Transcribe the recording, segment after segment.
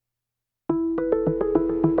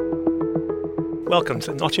Welcome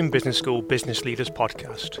to the Nottingham Business School Business Leaders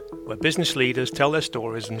Podcast, where business leaders tell their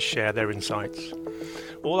stories and share their insights.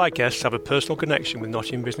 All our guests have a personal connection with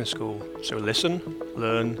Nottingham Business School, so listen,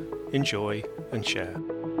 learn, enjoy and share.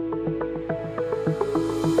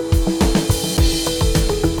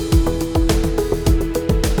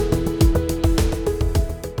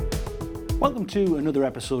 Welcome to another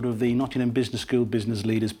episode of the Nottingham Business School Business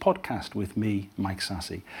Leaders Podcast with me, Mike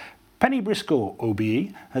Sassy. Penny Briscoe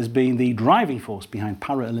OBE has been the driving force behind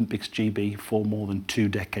ParalympicsGB for more than 2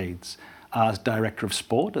 decades. As Director of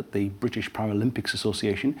Sport at the British Paralympics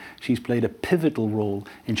Association, she's played a pivotal role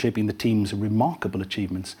in shaping the team's remarkable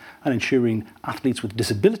achievements and ensuring athletes with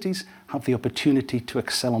disabilities have the opportunity to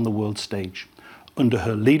excel on the world stage. Under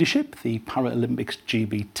her leadership, the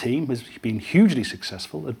ParalympicsGB team has been hugely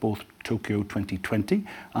successful at both Tokyo 2020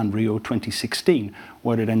 and Rio 2016,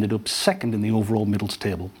 where it ended up second in the overall medals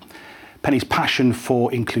table. Penny's passion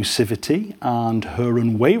for inclusivity and her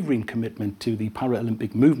unwavering commitment to the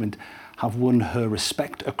Paralympic movement have won her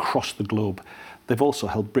respect across the globe. They've also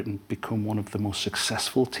helped Britain become one of the most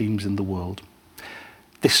successful teams in the world.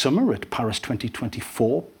 This summer at Paris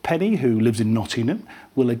 2024, Penny, who lives in Nottingham,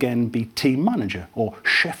 will again be team manager, or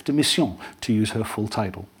chef de mission, to use her full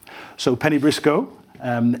title. So Penny Briscoe,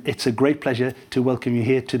 it's a great pleasure to welcome you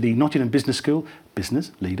here to the Nottingham Business School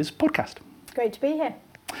Business Leaders Podcast. Great to be here.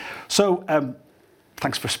 So,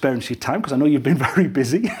 thanks for sparing us your time, because I know you've been very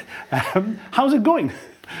busy. How's it going?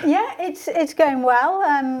 Yeah, it's going well.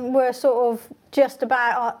 We're sort of just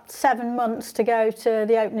about 7 months to go to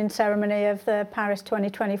the opening ceremony of the Paris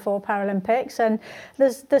 2024 Paralympics, and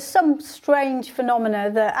there's some strange phenomena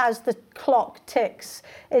that as the clock ticks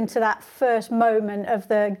into that first moment of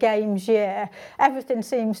the Games year, everything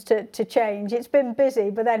seems to change. It's been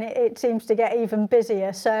busy, but then it seems to get even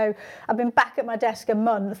busier. So I've been back at my desk a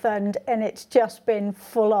month, and it's just been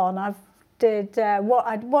full on. I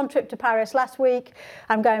had one trip to Paris last week.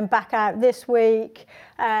 I'm going back out this week,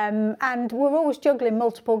 and we're always juggling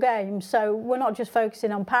multiple games. So we're not just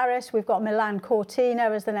focusing on Paris. We've got Milan Cortina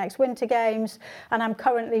as the next Winter Games, and I'm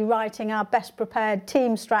currently writing our best prepared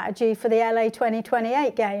team strategy for the LA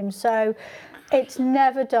 2028 Games. So it's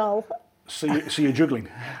never dull. So you're juggling?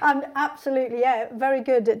 I'm absolutely, very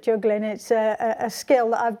good at juggling. It's a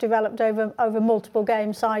skill that I've developed over multiple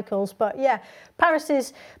game cycles. But yeah, Paris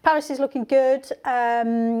is looking good.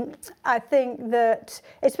 I think that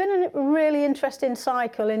it's been a really interesting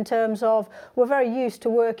cycle in terms of we're very used to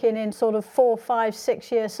working in sort of 4, 5,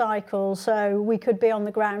 6 year cycles. So we could be on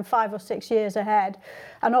the ground 5 or 6 years ahead.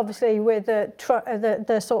 And obviously with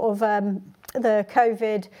the sort of the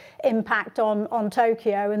COVID impact on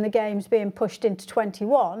Tokyo and the games being pushed into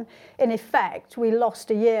 21, in effect, we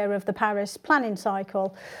lost a year of the Paris planning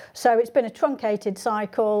cycle. So it's been a truncated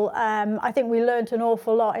cycle. I think we learned an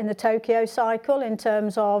awful lot in the Tokyo cycle in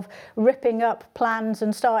terms of ripping up plans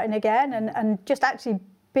and starting again, and just actually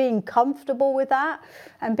being comfortable with that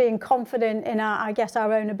and being confident in our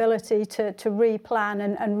own ability to replan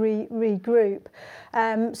and regroup.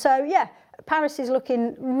 So yeah, Paris is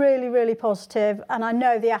looking really, really positive, and I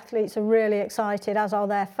know the athletes are really excited, as are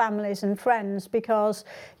their families and friends, because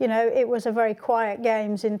it was a very quiet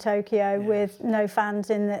games in Tokyo with no fans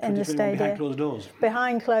in the stadium. Behind closed doors.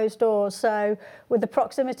 Behind closed doors. So with the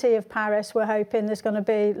proximity of Paris, we're hoping there's going to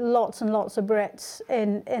be lots and lots of Brits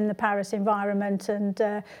in the Paris environment and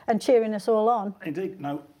cheering us all on. Indeed.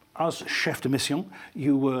 Now, as chef de mission,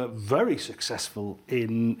 you were very successful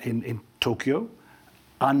in Tokyo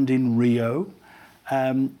and in Rio.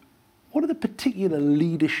 What are the particular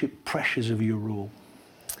leadership pressures of your role?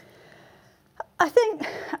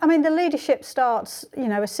 The leadership starts,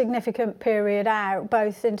 a significant period out,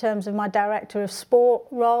 both in terms of my Director of Sport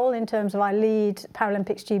role, in terms of I lead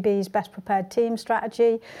ParalympicsGB's best prepared team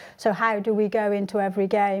strategy. So how do we go into every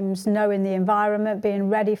Games knowing the environment, being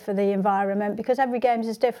ready for the environment, because every Games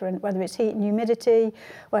is different, whether it's heat and humidity,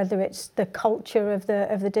 whether it's the culture of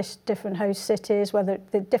the different host cities, whether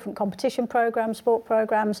the different competition programs, sport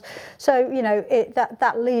programs. So,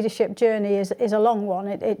 that leadership journey is a long one.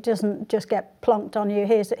 It doesn't just get plunked on you.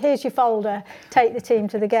 Here's your folder, take the team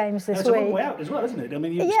to the Games this week. It's a long way out as well, isn't it?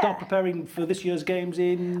 You start preparing for this year's Games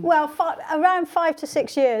in... Well, around 5 to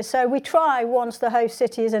 6 years. So we try, once the host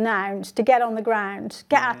city is announced, to get on the ground,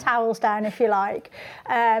 get our towels down, if you like,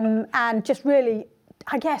 and just really,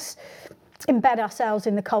 embed ourselves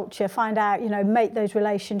in the culture, find out, make those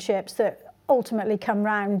relationships that ultimately come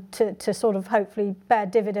round to sort of hopefully bear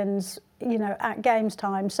dividends at games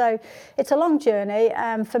time. So it's a long journey.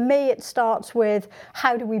 For me, it starts with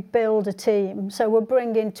how do we build a team? So we're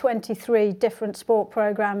bringing 23 different sport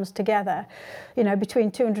programs together,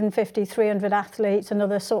 between 250, 300 athletes,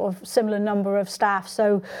 another sort of similar number of staff.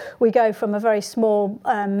 So we go from a very small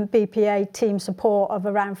BPA team support of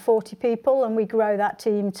around 40 people, and we grow that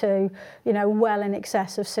team to, well in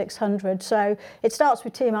excess of 600. So it starts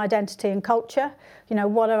with team identity and culture.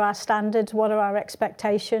 What are our standards? What are our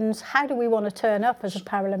expectations? How do we want to turn up as a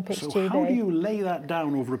Paralympics GB? So how do you lay that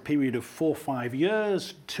down over a period of 4 or 5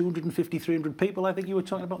 years, 250, 300 people, I think you were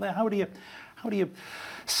talking about there? How do you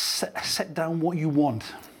set down what you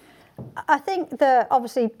want? I think that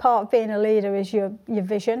obviously part of being a leader is your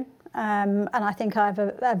vision. And I think I have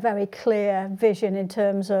a very clear vision in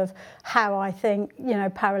terms of how I think,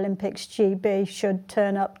 Paralympics GB should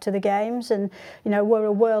turn up to the Games. And, we're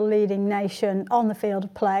a world-leading nation on the field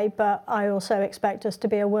of play, but I also expect us to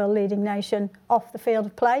be a world-leading nation off the field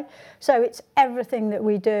of play. So it's everything that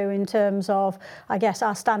we do in terms of, I guess,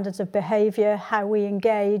 our standards of behaviour, how we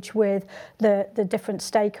engage with the different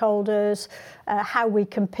stakeholders, how we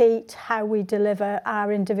compete, how we deliver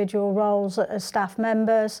our individual roles as staff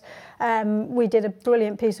members. We did a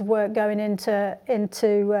brilliant piece of work going into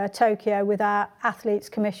Tokyo with our Athletes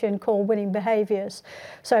Commission called Winning Behaviours.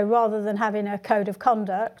 So rather than having a code of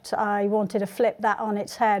conduct, I wanted to flip that on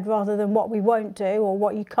its head, rather than what we won't do or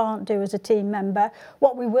what you can't do as a team member,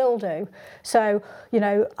 what we will do. So,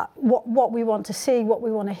 what we want to see, what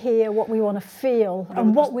we want to hear, what we want to feel,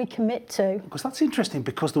 and what we commit to. Because that's interesting,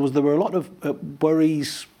 because there were a lot of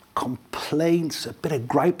worries, complaints, a bit of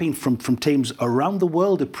griping from teams around the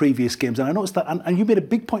world at previous games, and I noticed that, and you made a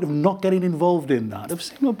big point of not getting involved in that.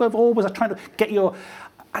 I've always trying to get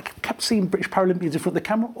I kept seeing British Paralympians in front of the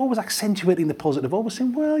camera, always accentuating the positive, always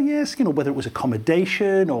saying, well, yes, whether it was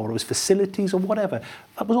accommodation or it was facilities or whatever,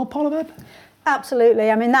 that was all part of it.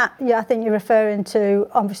 Absolutely. I mean, I think you're referring to,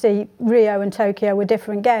 obviously, Rio and Tokyo were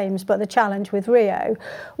different games, but the challenge with Rio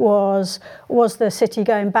was the city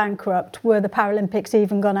going bankrupt? Were the Paralympics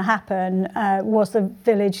even going to happen? Was the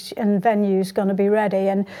village and venues going to be ready?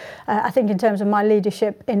 And I think in terms of my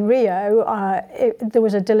leadership in Rio, there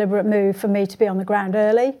was a deliberate move for me to be on the ground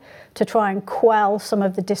early to try and quell some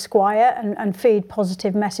of the disquiet and feed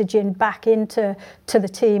positive messaging back into the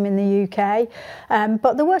team in the UK.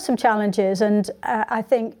 But there were some challenges, and I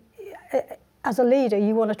think as a leader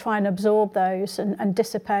you want to try and absorb those and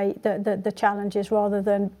dissipate the challenges rather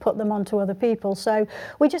than put them onto other people. So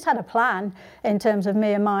we just had a plan in terms of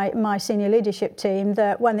me and my senior leadership team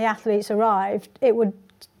that when the athletes arrived, it would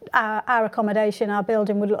our accommodation, our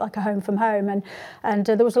building would look like a home from home, and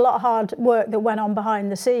there was a lot of hard work that went on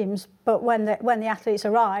behind the scenes. But when the athletes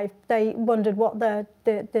arrived, they wondered what the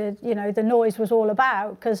noise was all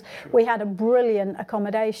about, because we had a brilliant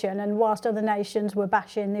accommodation. And whilst other nations were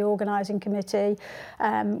bashing the organising committee,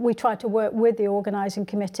 we tried to work with the organising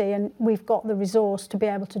committee, and we've got the resource to be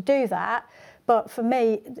able to do that. But for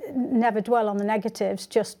me, never dwell on the negatives,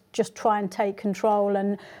 just try and take control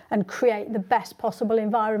and create the best possible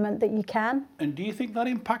environment that you can. And do you think that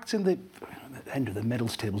impacts in the end of the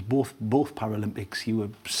medals tables? Both Paralympics, you were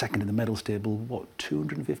second in the medals table,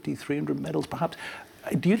 250, 300 medals perhaps.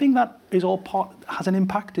 Do you think that is all has an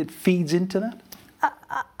impact? It feeds into that?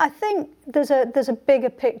 I think there's a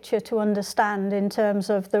bigger picture to understand in terms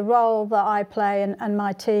of the role that I play and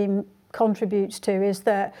my team contributes to, is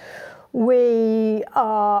that we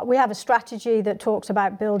have a strategy that talks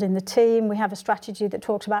about building the team. We have a strategy that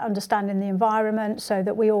talks about understanding the environment so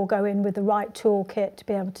that we all go in with the right toolkit to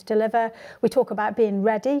be able to deliver. We talk about being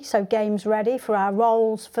ready, so games ready for our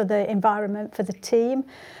roles, for the environment, for the team.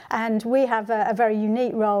 And we have a very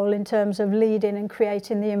unique role in terms of leading and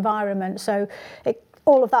creating the environment. So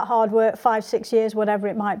all of that hard work, 5-6 years, whatever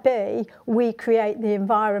it might be, we create the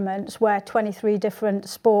environments where 23 different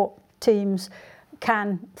sport teams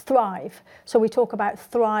can thrive. So we talk about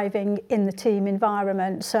thriving in the team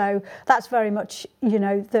environment. So that's very much,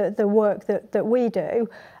 the work that we do.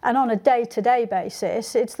 And on a day-to-day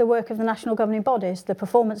basis, it's the work of the national governing bodies, the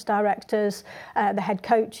performance directors, the head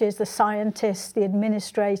coaches, the scientists, the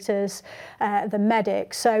administrators, the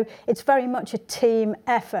medics. So it's very much a team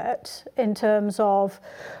effort in terms of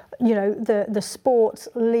the sports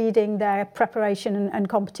leading their preparation and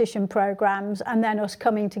competition programs, and then us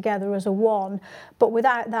coming together as a one. But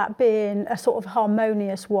without that being a sort of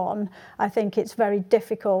harmonious one, I think it's very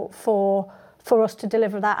difficult for us to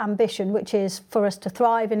deliver that ambition, which is for us to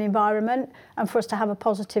thrive in environment and for us to have a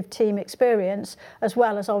positive team experience, as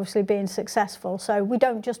well as obviously being successful. So we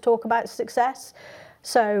don't just talk about success.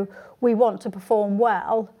 So we want to perform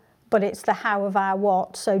well, but it's the how of our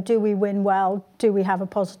what. So do we win well? Do we have a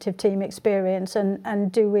positive team experience?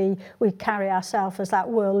 And do we carry ourselves as that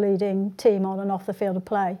world-leading team on and off the field of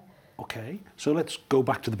play? Okay, so let's go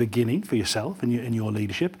back to the beginning for yourself and your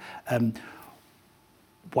leadership.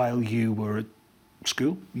 While you were at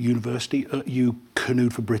school, university, you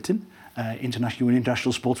canoed for Britain. You were an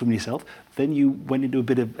international sportswoman yourself. Then you went into a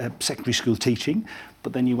bit of secondary school teaching,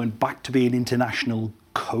 but then you went back to be an international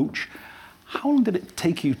coach. How long did it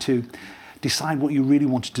take you to decide what you really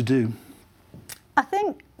wanted to do? I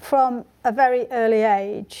think from a very early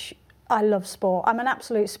age, I love sport. I'm an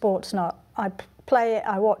absolute sports nut. I play it,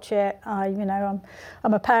 I watch it. I'm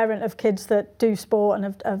a parent of kids that do sport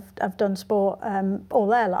and have done sport all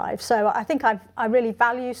their lives. So I think I really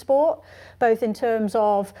value sport, both in terms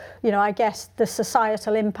of, I guess the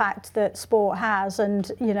societal impact that sport has,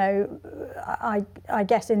 and I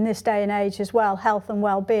guess in this day and age as well, health and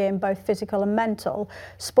well-being, both physical and mental,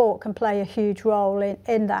 sport can play a huge role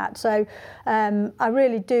in that. So I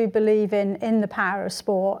really do believe in the power of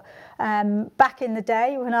sport. Back in the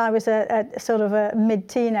day, when I was a sort of a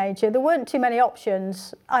mid-teenager, there weren't too many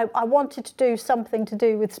options. I wanted to do something to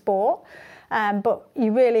do with sport, but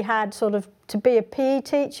you really had sort of to be a PE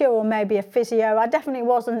teacher or maybe a physio. I definitely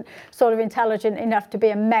wasn't sort of intelligent enough to be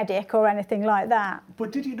a medic or anything like that.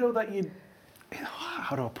 But did you know that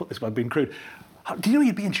how do I put this without being crude? Did you know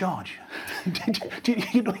you'd be in charge? Did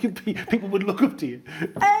you know people would look up to you?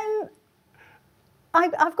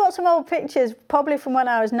 I've got some old pictures, probably from when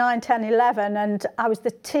I was 9, 10, 11, and I was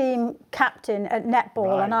the team captain at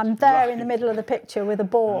netball, right, and I'm there in the middle of the picture with a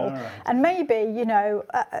ball. Right. And maybe,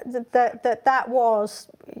 that was,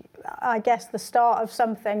 I guess, the start of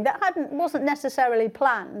something that wasn't necessarily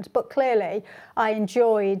planned, but clearly I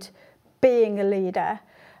enjoyed being a leader.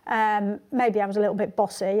 Maybe I was a little bit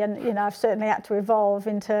bossy, and I've certainly had to evolve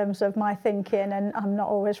in terms of my thinking, and I'm not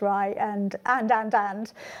always right,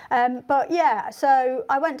 but yeah, so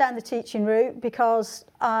I went down the teaching route because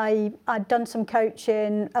I'd done some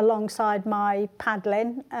coaching alongside my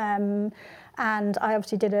paddling, and I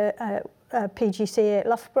obviously did a PGC at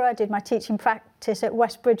Loughborough. I did my teaching practice at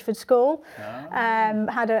West Bridgeford School.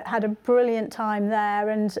 Had a brilliant time there,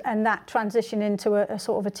 and that transition into a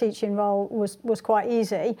sort of a teaching role was quite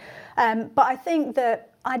easy. But I think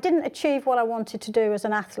that I didn't achieve what I wanted to do as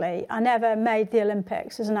an athlete. I never made the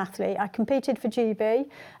Olympics as an athlete. I competed for GB,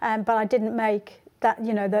 but I didn't make that,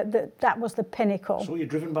 that was the pinnacle. So you're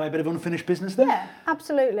driven by a bit of unfinished business then? Yeah,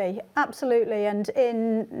 absolutely. And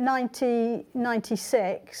in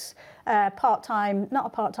 1996, a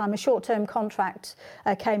short-term contract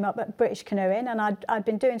came up at British Canoeing, and I'd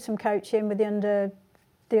been doing some coaching with the under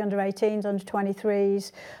 18s, under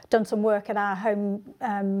 23s, done some work at our home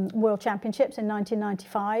World Championships in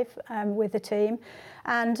 1995 with the team,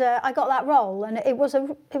 and I got that role, and it was a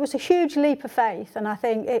huge leap of faith, and I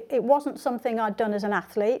think it wasn't something I'd done as an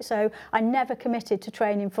athlete, so I never committed to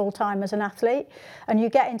training full-time as an athlete. And you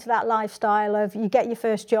get into that lifestyle of, you get your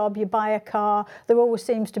first job, you buy a car, there always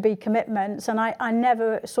seems to be commitments, and I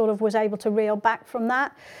never sort of was able to reel back from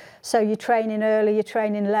that. So you're training early, you're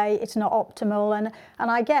training late, it's not optimal. And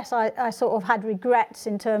I guess I sort of had regrets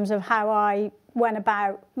in terms of how I went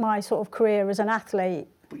about my sort of career as an athlete.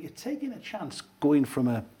 But you're taking a chance going from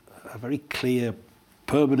a very clear,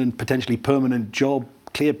 potentially permanent job,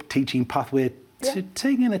 clear teaching pathway, to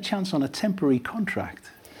taking a chance on a temporary contract.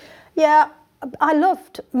 Yeah, I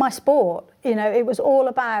loved my sport. It was all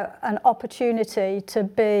about an opportunity to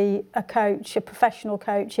be a coach, a professional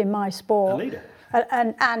coach in my sport. A leader.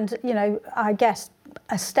 And I guess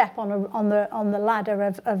a step on the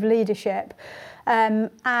ladder of leadership,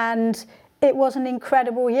 and it was an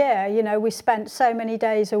incredible year. We spent so many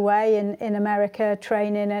days away in America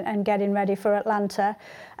training and getting ready for Atlanta,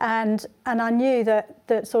 and I knew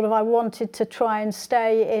that sort of I wanted to try and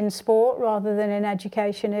stay in sport rather than in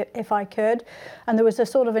education if I could. And there was a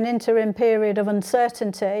sort of an interim period of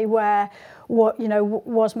uncertainty where,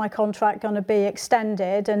 was my contract going to be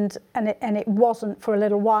extended, and it wasn't for a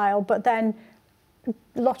little while, but then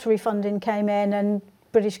lottery funding came in and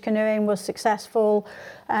British Canoeing was successful.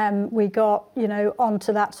 We got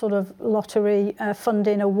onto that sort of lottery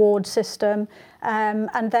funding award system,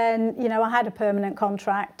 and then I had a permanent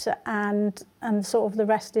contract, and sort of the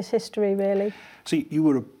rest is history, really. So you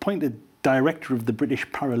were appointed director of the British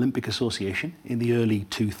Paralympic Association in the early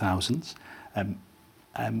 2000s.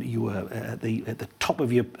 You were at the top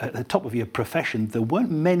of your profession. There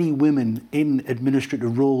weren't many women in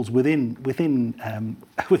administrative roles within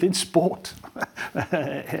sport,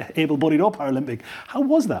 able-bodied or Paralympic. How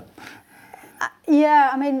was that? Yeah,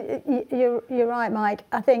 I mean, you're right, Mike.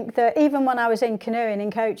 I think that even when I was in canoeing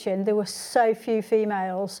and coaching, there were so few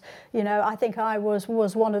females. You know, I think I was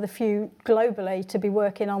one of the few globally to be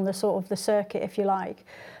working on the sort of the circuit, if you like.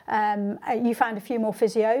 You found a few more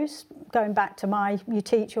physios, going back to you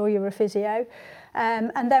teach or you're a physio.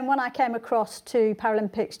 And then when I came across to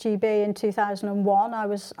ParalympicsGB in 2001,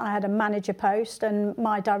 I had a manager post and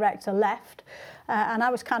my director left. And I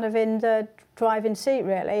was kind of in the driving seat,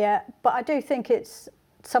 really. But I do think it's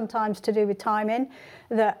sometimes to do with timing,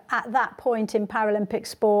 that at that point in Paralympic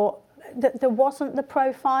sport, there wasn't the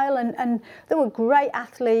profile, and there were great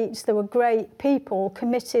athletes, there were great people,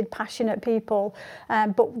 committed, passionate people,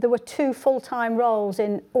 but there were 2 full-time roles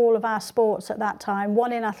in all of our sports at that time,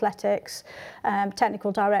 one in athletics,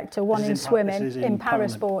 technical director, one in swimming, in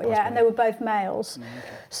parasport, yeah, and they were both males. Okay.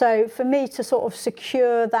 So for me to sort of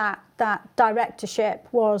secure that directorship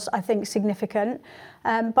was, I think, significant.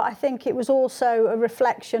 But I think it was also a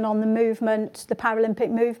reflection on the movement, the Paralympic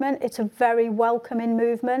movement. It's a very welcoming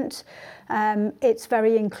movement. It's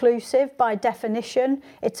very inclusive by definition.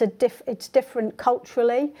 It's different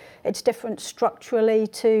culturally. It's different structurally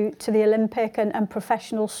to the Olympic and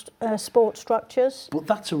professional sport structures. But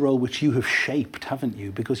that's a role which you have shaped, haven't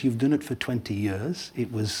you? Because you've done it for 20 years.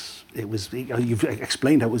 You've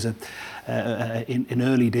explained how it was in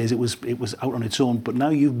early days it was out on its own, but now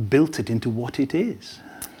you've built it into what it is.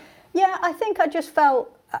 Yeah, I think I just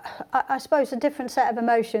felt, I suppose, a different set of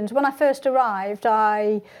emotions. When I first arrived,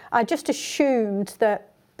 I just assumed that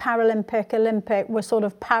Paralympic, Olympic were sort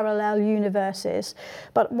of parallel universes.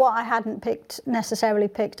 But what I hadn't necessarily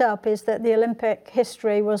picked up is that the Olympic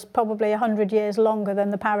history was probably 100 years longer than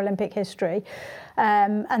the Paralympic history.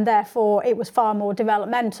 And therefore it was far more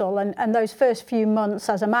developmental. And those first few months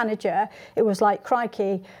as a manager, it was like,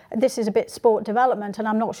 crikey, this is a bit sport development and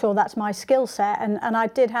I'm not sure that's my skill set. And I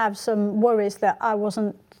did have some worries that I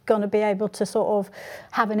wasn't going to be able to sort of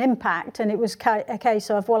have an impact, and it was a case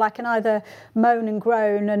of, well, I can either moan and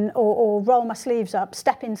groan or roll my sleeves up,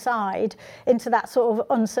 step inside into that sort of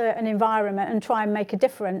uncertain environment and try and make a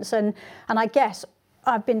difference. And I guess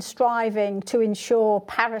I've been striving to ensure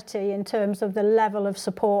parity in terms of the level of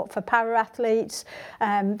support for para-athletes,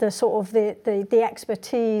 the sort of the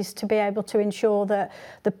expertise to be able to ensure that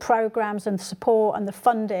the programmes and the support and the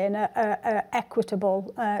funding are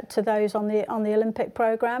equitable to those on the Olympic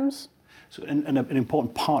programmes. So, and an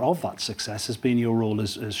important part of that success has been your role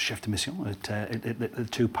as chef de mission at the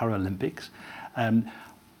 2 Paralympics.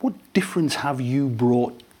 What difference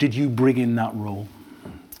did you bring in that role?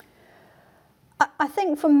 I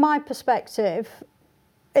think from my perspective,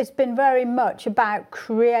 it's been very much about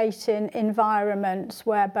creating environments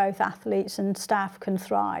where both athletes and staff can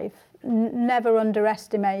thrive, never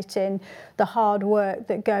underestimating the hard work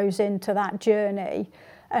that goes into that journey,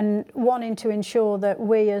 and wanting to ensure that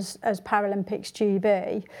we as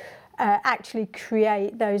ParalympicsGB actually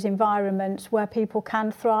create those environments where people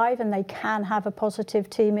can thrive and they can have a positive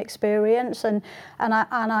team experience, and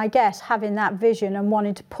I guess having that vision and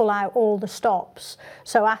wanting to pull out all the stops,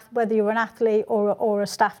 so whether you're an athlete or a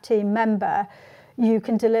staff team member, you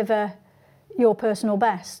can deliver your personal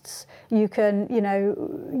bests, you can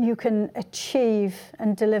achieve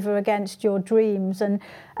and deliver against your dreams, and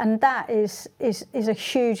that is a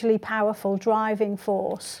hugely powerful driving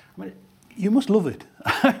force. You must love it.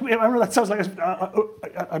 I know that sounds like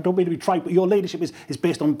I don't mean to be trite, but your leadership is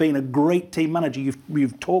based on being a great team manager.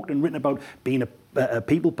 You've talked and written about being a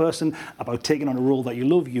people person, about taking on a role that you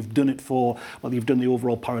love. You've done it you've done the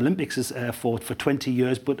overall Paralympics for 20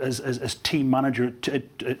 years, but as team manager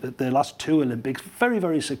at the last 2 Olympics, very,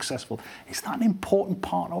 very successful. Is that an important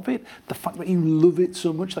part of it? The fact that you love it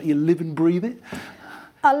so much that you live and breathe it?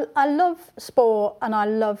 I love sport and I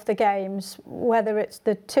love the games, whether it's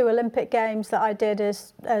the 2 Olympic Games that I did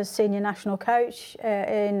as senior national coach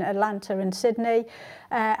in Atlanta and Sydney,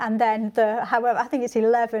 and then however, I think it's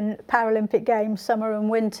 11 Paralympic Games, summer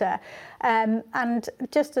and winter. And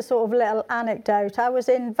just a sort of little anecdote, I was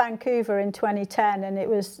in Vancouver in 2010 and it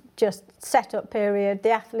was just set-up period,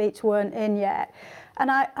 the athletes weren't in yet.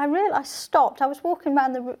 And I stopped, I was walking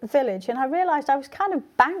around the village and I realised I was kind of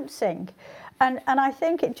bouncing. And I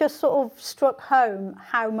think it just sort of struck home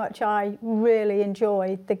how much I really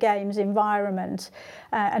enjoyed the games environment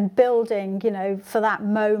and building, for that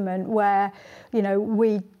moment where,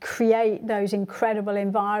 we create those incredible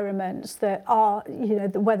environments that are,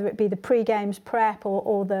 whether it be the pre-games prep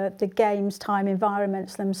or the games time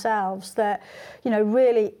environments themselves that,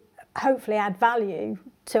 really hopefully add value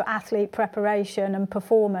to athlete preparation and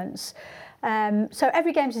performance. So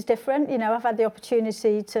every Games is different. You know, I've had the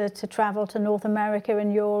opportunity to travel to North America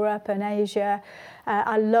and Europe and Asia.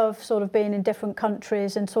 I love sort of being in different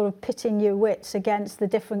countries and sort of pitting your wits with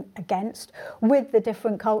the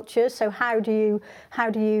different cultures. So how do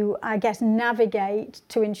you, I guess, navigate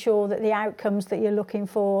to ensure that the outcomes that you're looking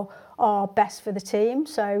for are best for the team?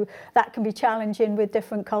 So that can be challenging with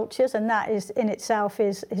different cultures, and that is in itself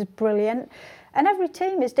is brilliant. And every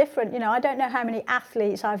team is different. You know, I don't know how many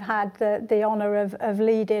athletes I've had the honour of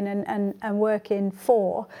leading and working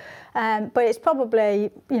for, but it's probably,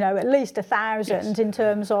 you know, at least 1,000 yes. In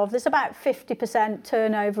terms of, there's about 50%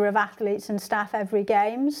 turnover of athletes and staff every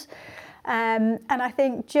Games. And I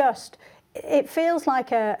think it feels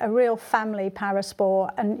like a real family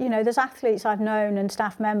parasport. And, you know, there's athletes I've known and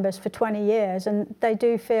staff members for 20 years, and they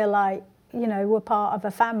do feel like, you know, we're part of a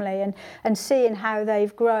family, and seeing how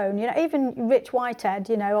they've grown. You know, even Rich Whitehead,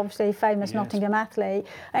 you know, obviously famous yes. Nottingham athlete.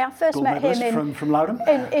 I first Gold met him from Loudon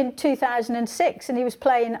in 2006, and he was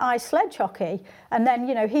playing ice sledge hockey. And then,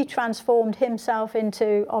 you know, he transformed himself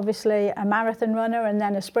into obviously a marathon runner and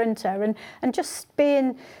then a sprinter, and just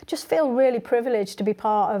feel really privileged to be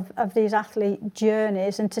part of these athlete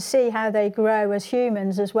journeys and to see how they grow as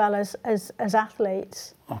humans as well as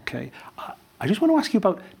athletes. Okay, I just want to ask you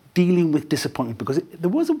about dealing with disappointment, because there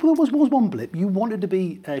was one blip. You wanted to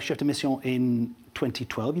be chef de mission in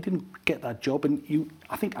 2012. You didn't get that job, and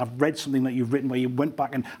I think I've read something that you've written where you went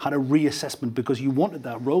back and had a reassessment because you wanted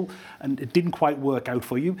that role, and it didn't quite work out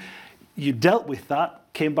for you. You dealt with that,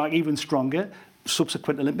 came back even stronger.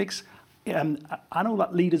 Subsequent Olympics. I know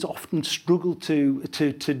that leaders often struggle to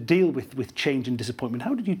deal with change and disappointment.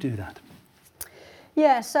 How did you do that?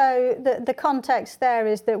 Yeah, so the context there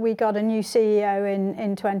is that we got a new CEO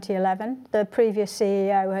in 2011. The previous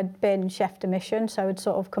CEO had been chef de mission, so had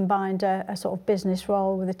sort of combined a sort of business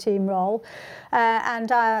role with a team role. And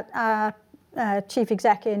our chief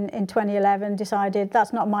exec in 2011 decided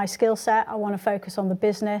that's not my skill set. I want to focus on the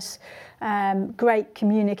business. Great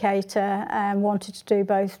communicator, wanted to do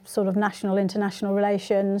both sort of national, international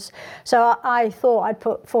relations. So I thought I'd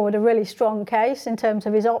put forward a really strong case in terms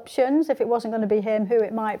of his options. If it wasn't going to be him, who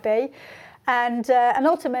it might be. And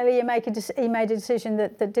ultimately he made a decision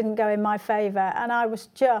that didn't go in my favour, and I was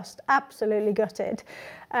just absolutely gutted.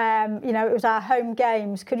 You know, it was our home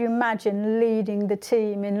Games. Could you imagine leading the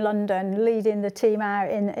team in London, leading the team out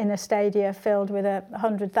in a stadium filled with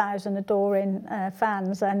 100,000 adoring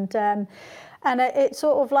fans, and it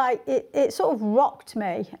sort of rocked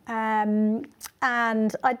me.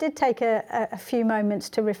 And I did take a few moments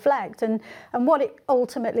to reflect, and what it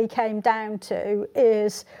ultimately came down to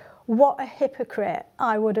is what a hypocrite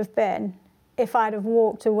I would have been if I'd have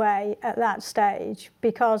walked away at that stage,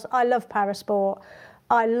 because I love parasport.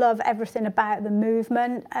 I love everything about the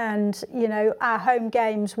movement, and, you know, our home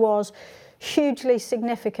Games was hugely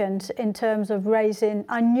significant in terms of raising,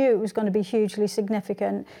 I knew it was going to be hugely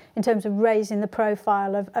significant in terms of raising the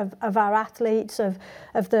profile of our athletes, of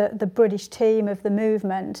the British team, of the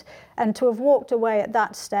movement. And to have walked away at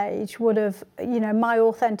that stage would have, you know, my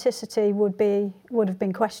authenticity would have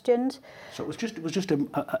been questioned. So it was just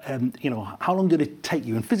you know, how long did it take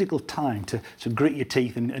you in physical time to grit your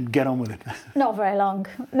teeth and get on with it? Not very long.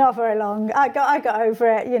 I got over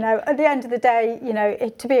it. You know, at the end of the day, you know,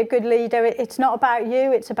 to be a good leader, it's not about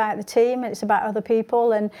you. It's about the team. It's about other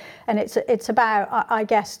people, and it's about, I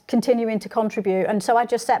guess, continuing to contribute. And so I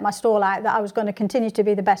just set my stall out that I was going to continue to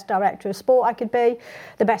be the best director of sport I could be,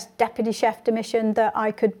 the best deputy chef de mission that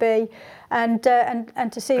I could be, and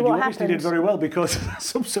to see what happens. You obviously did very well, because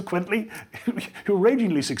subsequently you were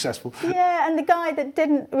ragingly successful. Yeah, and the guy that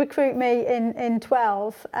didn't recruit me in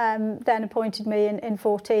 12 then appointed me in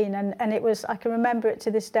 14, and it was, I can remember it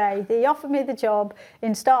to this day. He offered me the job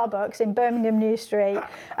in Starbucks in Birmingham New Street,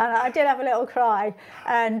 and I did have a little cry,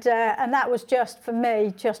 and that was just, for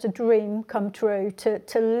me, just a dream come true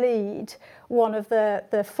to lead one of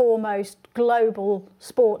the foremost global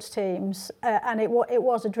sports teams, and it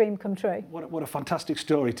was a dream come true. What a fantastic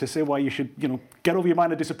story to say why you should, you know, get over your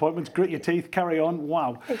minor disappointments, grit your teeth, carry on.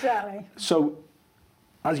 Wow. Exactly. So,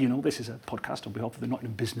 as you know, this is a podcast on behalf of the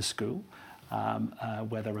Nottingham Business School,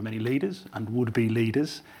 where there are many leaders and would-be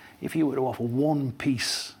leaders. If you were to offer one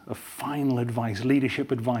piece of final advice,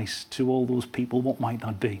 leadership advice to all those people, what might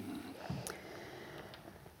that be?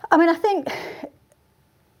 I mean, I think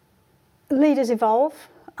leaders evolve.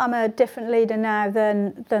 I'm a different leader now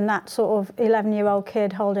than that sort of 11-year-old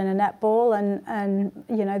kid holding a netball, and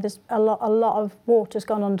you know, there's a lot of water's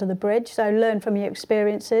gone under the bridge. So learn from your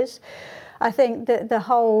experiences. I think that the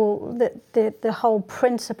whole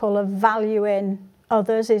principle of valuing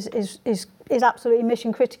others is is absolutely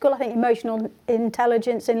mission critical. I think emotional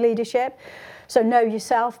intelligence in leadership. So know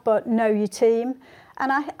yourself, but know your team.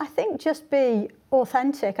 And I think just be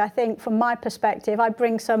authentic. I think from my perspective, I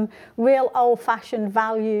bring some real old-fashioned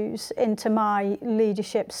values into my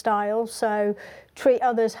leadership style. So treat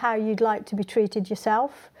others how you'd like to be treated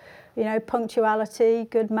yourself. You know, punctuality,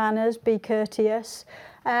 good manners, be courteous.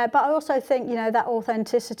 But I also think, you know, that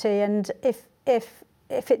authenticity, and if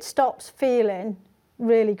it stops feeling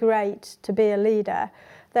really great to be a leader,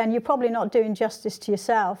 then you're probably not doing justice to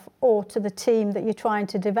yourself or to the team that you're trying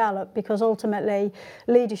to develop, because ultimately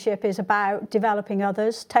leadership is about developing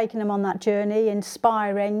others, taking them on that journey,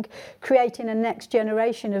 inspiring, creating a next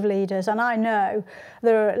generation of leaders. And I know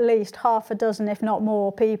there are at least half a dozen, if not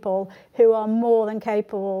more, people who are more than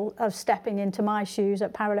capable of stepping into my shoes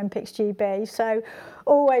at ParalympicsGB. So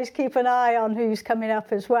always keep an eye on who's coming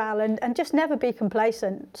up as well, and just never be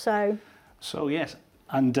complacent. So yes.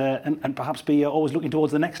 And perhaps be always looking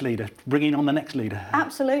towards the next leader, bringing on the next leader.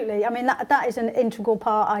 Absolutely. I mean, that is an integral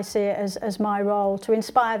part, I see it as my role, to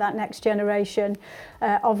inspire that next generation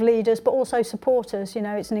of leaders, but also supporters. You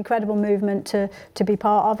know, it's an incredible movement to be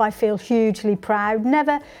part of. I feel hugely proud.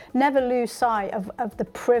 Never lose sight of the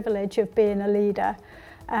privilege of being a leader,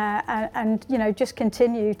 and you know, just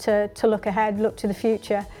continue to look ahead, look to the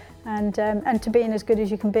future, and to being as good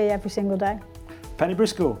as you can be every single day. Penny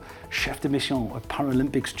Briscoe, chef de mission at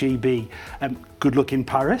ParalympicsGB. Good luck in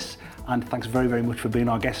Paris, and thanks very, very much for being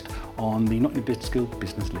our guest on the Nottingham Business School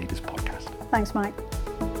Business Leaders podcast. Thanks, Mike.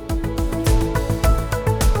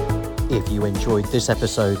 If you enjoyed this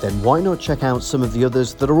episode, then why not check out some of the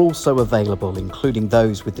others that are also available, including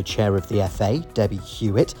those with the chair of the FA, Debbie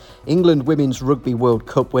Hewitt, England Women's Rugby World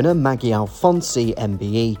Cup winner Maggie Alfonsi,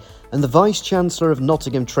 MBE, and the Vice-Chancellor of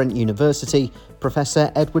Nottingham Trent University,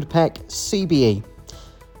 Professor Edward Peck, CBE.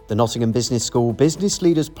 The Nottingham Business School Business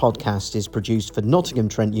Leaders podcast is produced for Nottingham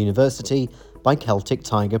Trent University by Celtic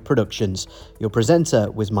Tiger Productions. Your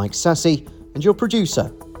presenter was Mike Sassy, and your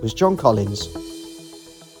producer was John Collins.